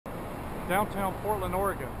downtown Portland,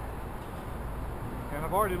 Oregon. And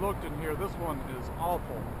I've already looked in here. This one is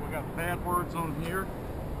awful. We got bad words on here.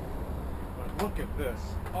 But look at this.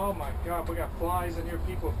 Oh my God, we got flies in here.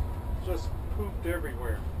 People just pooped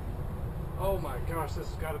everywhere. Oh my gosh, this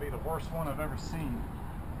has got to be the worst one I've ever seen.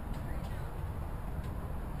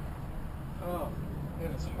 Oh,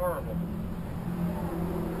 it is horrible.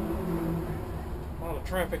 A lot of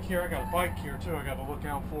traffic here. I got a bike here too I got to look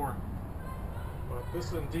out for. But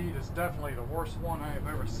this indeed is definitely the worst one I have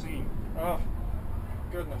ever seen. Oh,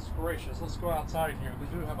 goodness gracious. Let's go outside here.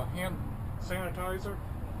 They do have a hand sanitizer.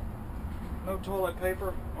 No toilet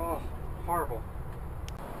paper. Oh, horrible.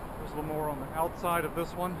 There's a little more on the outside of this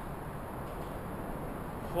one.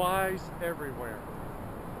 Flies everywhere.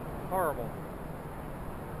 Horrible.